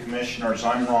apologize to the commissioners.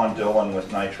 I'm Ron Dillon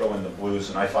with Nitro and the Blues,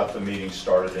 and I thought the meeting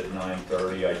started at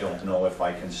 9:30. I don't know if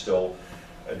I can still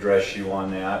address you on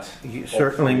that. You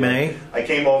certainly may. I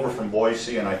came over from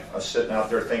Boise, and I was sitting out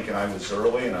there thinking I was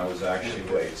early, and I was actually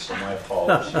late, so my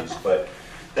apologies. But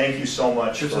thank you so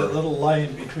much There's for... a little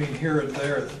line between here and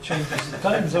there that changes the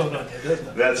time zone on you, doesn't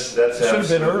it? That's Should've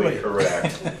been absolutely early.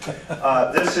 correct.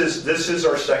 This is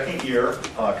our second year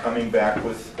coming back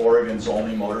with Oregon's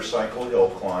only motorcycle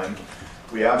hill climb.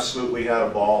 We absolutely had a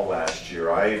ball last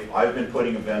year. I've been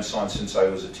putting events on since I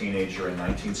was a teenager in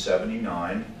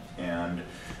 1979, and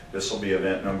this will be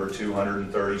event number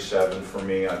 237 for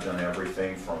me. I've done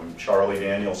everything from Charlie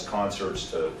Daniels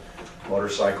concerts to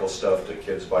motorcycle stuff to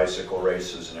kids' bicycle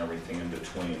races and everything in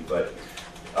between. But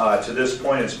to this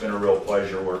point, it's been a real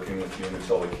pleasure working with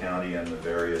Umatilla County and the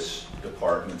various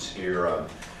departments here.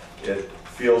 It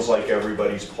feels like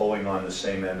everybody's pulling on the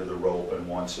same end of the rope and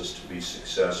wants us to be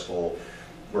successful.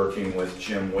 Working with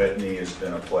Jim Whitney has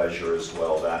been a pleasure as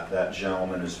well. That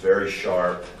gentleman is very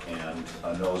sharp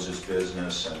and knows his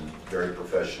business and very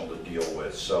professional to deal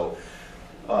with. So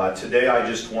today I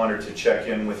just wanted to check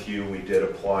in with you. We did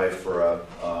apply for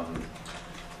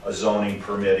a zoning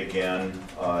permit again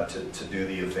to do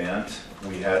the event.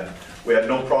 We had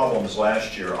no problems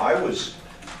last year. I was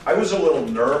a little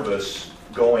nervous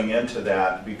going into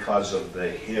that because of the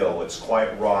hill. It's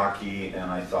quite rocky, and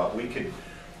I thought we could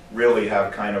really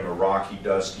have kind of a rocky,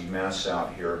 dusty mess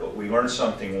out here. But we learned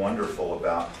something wonderful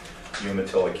about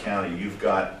Umatilla County. You've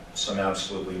got some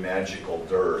absolutely magical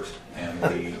dirt,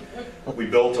 and we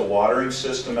built a watering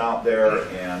system out there,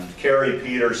 and Carrie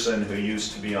Peterson, who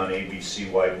used to be on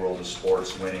ABC Wide World of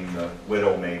Sports winning the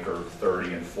Widowmaker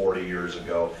 30 and 40 years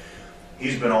ago,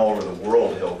 he's been all over the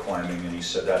world hill climbing, and he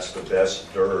said that's the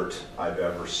best dirt I've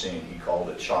ever seen. He called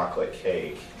it chocolate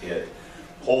cake. It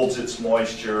holds its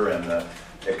moisture, and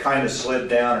it kind of slid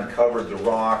down and covered the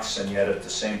rocks, and yet at the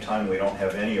same time we don't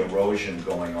have any erosion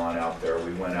going on out there.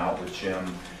 We went out with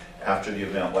Jim after the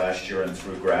event last year and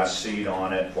threw grass seed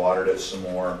on it, watered it some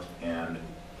more, and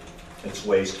it's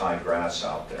waist-high grass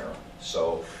out there.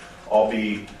 So I'll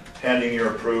be pending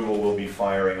your approval, we'll be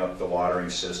firing up the watering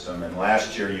system. And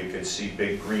last year you could see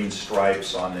big green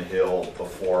stripes on the hill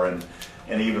before and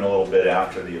even a little bit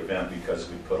after the event because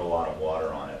we put a lot of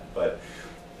water on it. But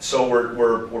so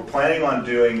we're planning on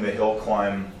doing the hill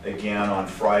climb again on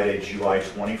Friday, July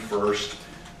 21st.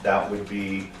 That would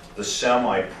be the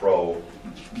semi-pro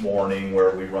morning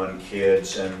where we run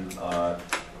kids and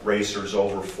racers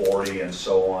over 40 and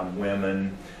so on,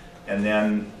 women. And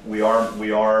then we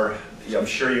are, I'm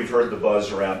sure you've heard the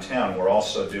buzz around town, we're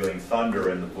also doing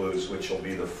Thunder in the Blues, which will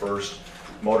be the first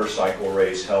motorcycle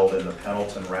race held in the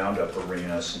Pendleton Roundup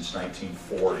Arena since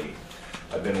 1940.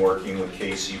 I've been working with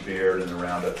Casey Beard and the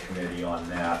Roundup Committee on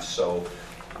that. So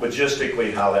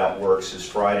logistically how that works is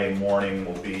Friday morning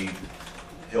will be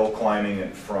hill climbing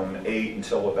it from 8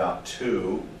 until about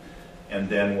 2. And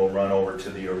then we'll run over to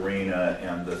the arena,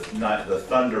 and the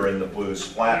Thunder in the Blues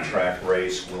flat track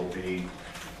race will be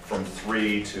from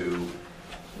 3 to,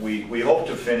 we hope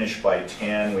to finish by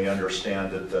 10. We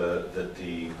understand that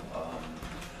the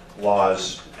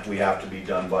laws, we have to be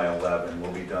done by 11.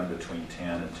 We'll be done between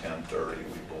 10 and 10:30,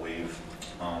 we believe.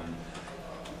 A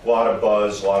lot of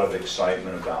buzz, a lot of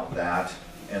excitement about that.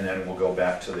 And then we'll go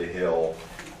back to the hill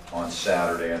on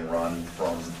Saturday and run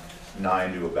from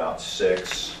 9 to about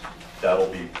 6. That'll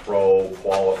be pro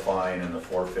qualifying in the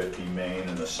 450 main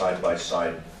and the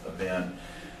side-by-side event.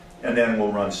 And then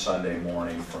we'll run Sunday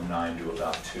morning from 9 to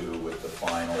about 2 with the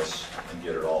finals and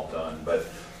get it all done. But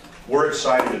we're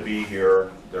excited to be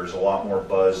here. There's a lot more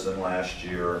buzz than last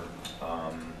year.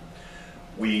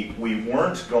 We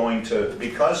weren't going to,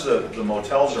 because the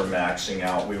motels are maxing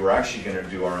out, we were actually going to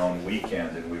do our own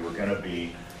weekend, and we were going to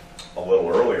be a little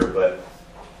earlier, but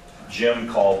Jim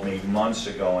called me months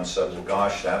ago and said, well,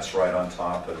 gosh, that's right on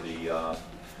top of the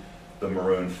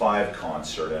Maroon 5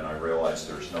 concert, and I realized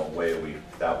there's no way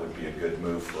that would be a good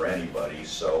move for anybody.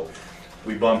 So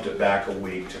we bumped it back a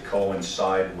week to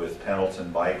coincide with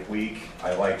Pendleton Bike Week.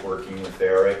 I like working with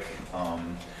Eric.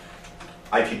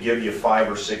 I could give you 5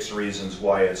 or 6 reasons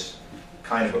why it's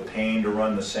kind of a pain to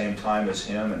run the same time as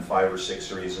him, and 5 or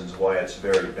 6 reasons why it's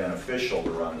very beneficial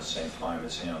to run the same time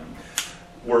as him.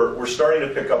 We're starting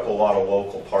to pick up a lot of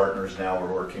local partners now.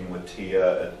 We're working with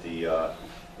Tia at the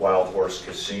Wild Horse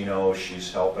Casino.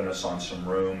 She's helping us on some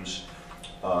rooms.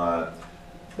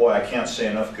 Boy, I can't say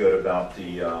enough good about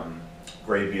the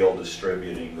Gray Beal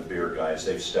Distributing, the beer guys.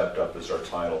 They've stepped up as our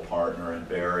title partner, and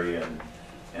Barry and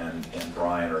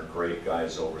Brian are great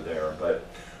guys over there. But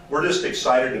we're just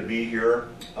excited to be here.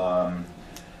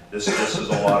 This is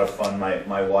a lot of fun.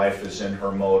 My wife is in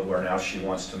her mode where now she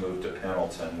wants to move to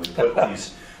Pendleton. We put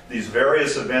these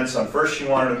various events on. First she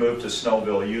wanted to move to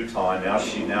Snowville, Utah, and now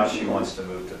she wants to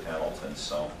move to Pendleton.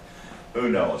 So who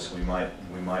knows? We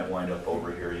might wind up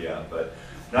over here, yeah. But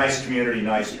nice community,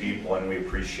 nice people, and we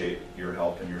appreciate your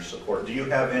help and your support. Do you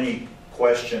have any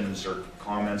questions or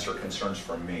comments or concerns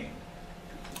from me?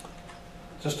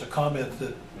 Just a comment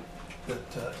that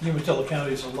Umatilla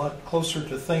County is a lot closer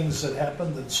to things that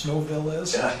happen than Snowville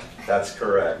is. Yeah, that's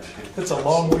correct. It's a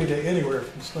long way to anywhere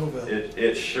from Snowville.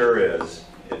 It sure is.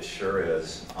 It sure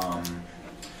is.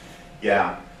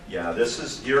 Yeah. This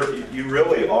is you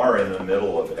really are in the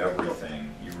middle of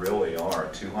everything. You really are.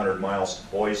 200 miles to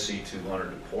Boise, 200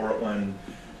 to Portland,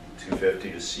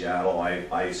 250 to Seattle.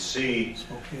 I see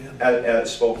Spokane. At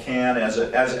Spokane as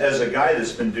a guy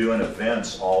that's been doing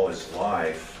events all his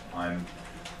life.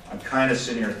 I'm kind of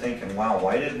sitting here thinking, wow,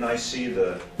 why didn't I see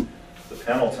the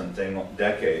Pendleton thing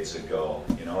decades ago?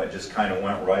 You know, it just kind of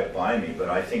went right by me. But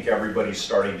I think everybody's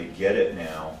starting to get it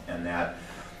now, and that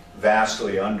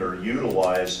vastly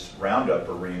underutilized Roundup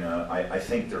Arena, I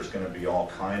think there's going to be all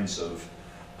kinds of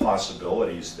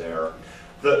possibilities there.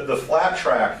 The flat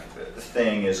track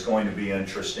thing is going to be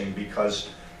interesting because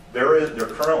there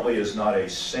currently is not a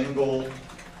single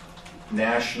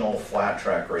national flat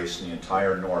track race in the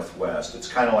entire Northwest. It's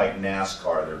kind of like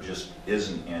NASCAR, there just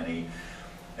isn't any.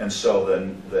 And so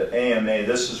the AMA,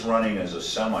 this is running as a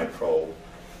semi-pro,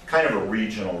 kind of a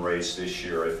regional race this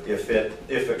year. If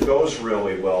it goes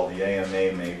really well, the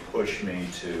AMA may push me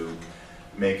to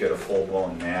make it a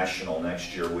full-blown national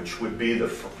next year, which would be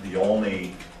the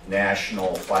only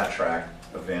national flat track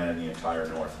event in the entire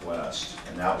Northwest.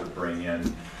 And that would bring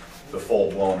in the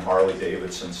full-blown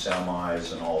Harley-Davidson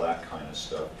semis and all that kind of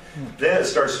stuff. Then it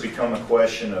starts to become a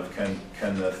question of can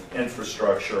the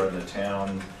infrastructure in the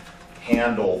town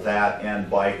handle that and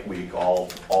Bike Week all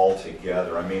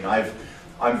together. I mean,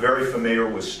 I'm very familiar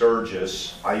with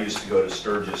Sturgis. I used to go to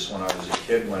Sturgis when I was a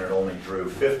kid when it only drew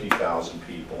 50,000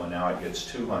 people, and now it gets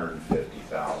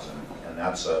 250,000. And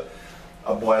that's a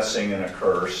blessing and a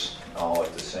curse all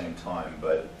at the same time.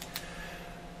 But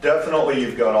Definitely,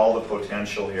 you've got all the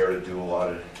potential here to do a lot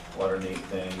of neat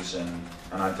things, and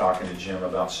I'm talking to Jim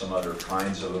about some other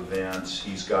kinds of events.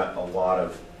 He's got a lot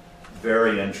of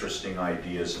very interesting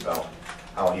ideas about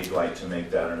how he'd like to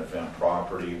make that an event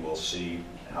property. We'll see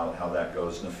how that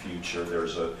goes in the future.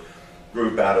 There's a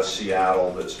group out of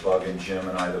Seattle that's bugging Jim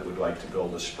and I that would like to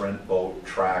build a sprint boat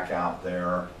track out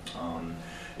there.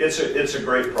 It's a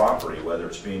great property, whether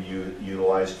it's being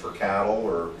utilized for cattle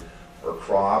or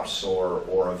crops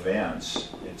or events.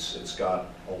 It's got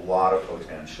a lot of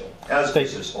potential, as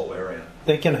does this whole area.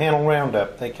 They can handle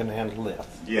Roundup, they can handle this.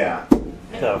 Yeah.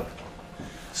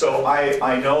 So,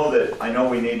 I know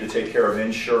we need to take care of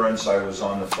insurance. I was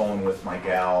on the phone with my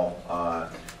gal,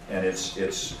 and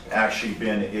it's actually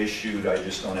been issued. I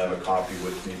just don't have a copy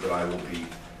with me, but I will be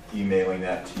emailing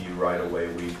that to you right away.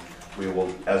 We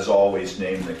will, as always,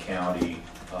 name the county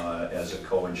as a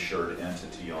co-insured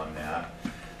entity on that,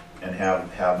 and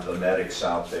have the medics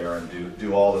out there and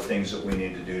do all the things that we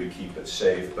need to do to keep it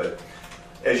safe. But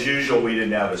as usual, we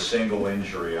didn't have a single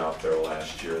injury out there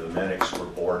last year. The medics were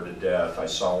bored to death. I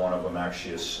saw one of them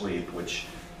actually asleep, which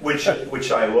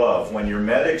I love. When your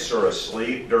medics are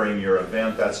asleep during your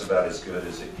event, that's about as good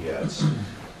as it gets.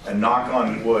 And knock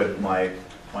on wood, my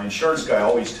insurance guy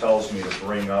always tells me to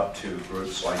bring up to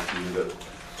groups like you that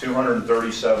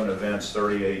 237 events,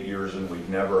 38 years, and we've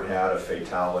never had a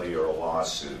fatality or a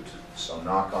lawsuit. So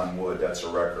knock on wood, that's a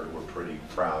record we're pretty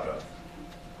proud of.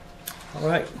 all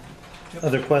right.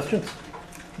 Other questions?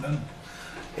 None.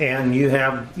 And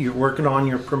you're working on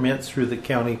your permits through the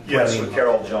county Yes, planning? with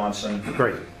Carol Johnson.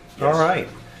 Great. Yes. All right.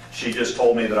 She just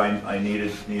told me that I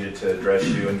needed to address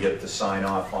you and get the sign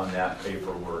off on that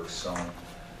paperwork, so.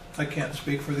 I can't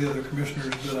speak for the other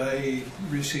commissioners, but I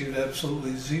received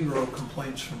absolutely zero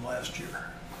complaints from last year.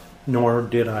 Nor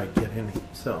did I get any,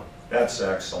 so. That's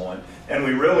excellent. And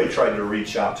we really tried to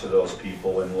reach out to those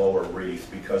people in Lower Reef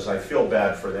because I feel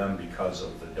bad for them because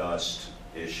of the dust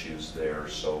issues there.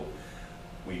 So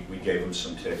we gave them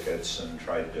some tickets and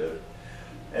tried to,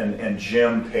 and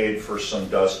Jim paid for some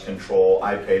dust control.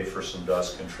 I paid for some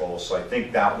dust control. So I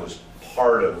think that was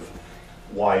part of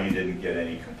why you didn't get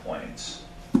any complaints.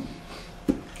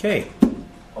 Okay.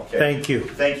 Okay. Thank you.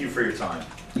 Thank you for your time.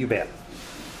 You bet.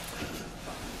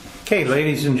 Okay,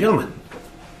 ladies and gentlemen.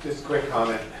 Just a quick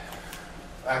comment.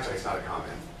 Actually, it's not a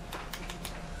comment.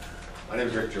 My name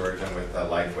is Rick George. I'm with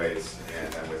Lifeways,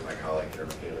 and I'm with my colleague here,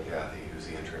 Michaela Cathy, who's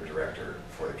the interim director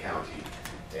for the county,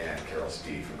 and Carol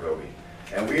Steed from Gobi.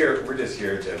 And we're just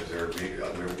here to observe.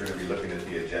 We're going to be looking at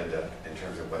the agenda in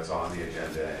terms of what's on the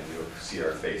agenda, and you'll see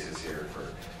our faces here for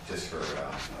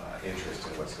interest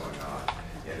in what's going on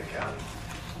in the county.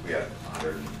 We have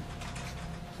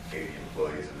 180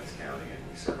 employees in this county, and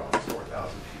we serve almost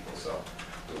 4,000 people. So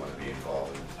we want to be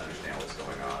involved and understand what's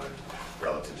going on and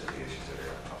relative to the issues that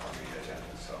are up on the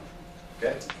agenda. So,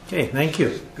 okay. Okay, thank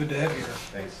you. Good to have you here.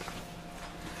 Thanks.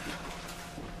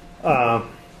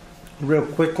 Real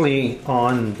quickly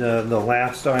on the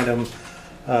last item,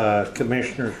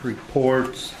 commissioners'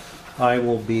 reports. I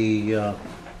will be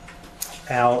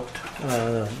out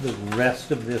the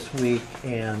rest of this week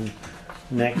and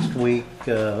next week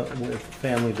with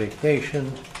family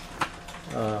vacation.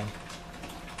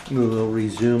 We will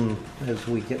resume as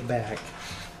we get back.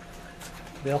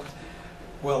 Bill?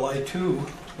 Well, I too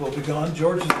will be gone.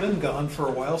 George has been gone for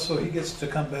a while, so he gets to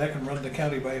come back and run the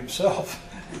county by himself.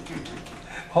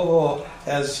 Although,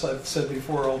 as I've said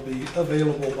before, I'll be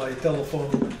available by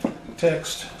telephone,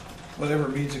 text, whatever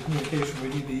means of communication we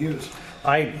need to use.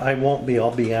 I won't be.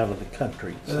 I'll be out of the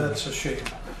country. So. That's a shame.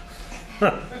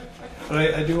 But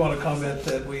I do want to comment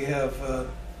that we have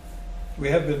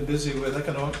been busy with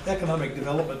economic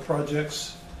development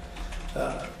projects.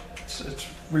 It's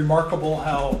remarkable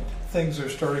how things are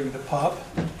starting to pop,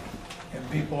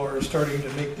 and people are starting to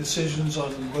make decisions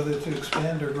on whether to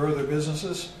expand or grow their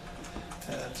businesses.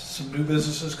 Some new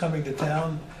businesses coming to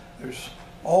town. There's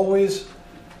always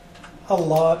a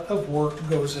lot of work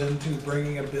goes into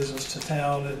bringing a business to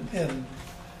town and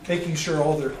making sure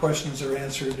all their questions are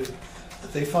answered,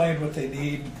 that they find what they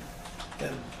need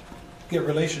and get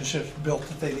relationships built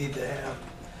that they need to have.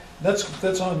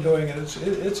 That's ongoing, and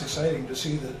it's exciting to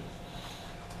see that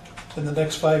in the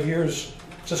next 5 years,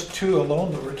 just two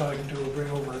alone that we're talking to will bring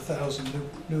over 1,000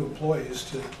 new employees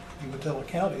to Umatilla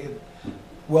County, and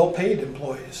well-paid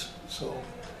employees. So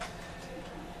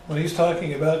when he's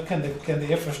talking about can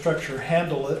the infrastructure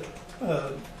handle it,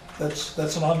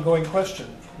 that's an ongoing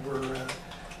question. We're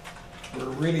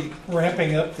really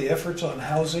ramping up the efforts on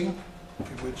housing,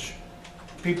 which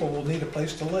people will need a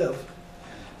place to live.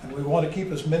 And we want to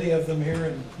keep as many of them here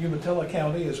in Umatilla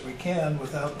County as we can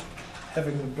without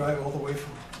having them drive all the way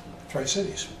from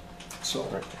Tri-Cities. So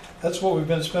that's what we've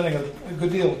been spending a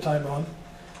good deal of time on.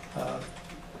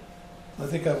 I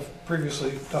think I've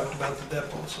previously talked about the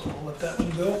depot, so I'll let that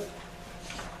one go.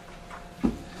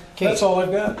 Okay. That's all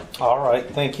I've got. All right,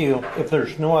 thank you. If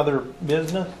there's no other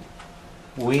business,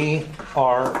 we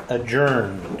are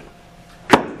adjourned.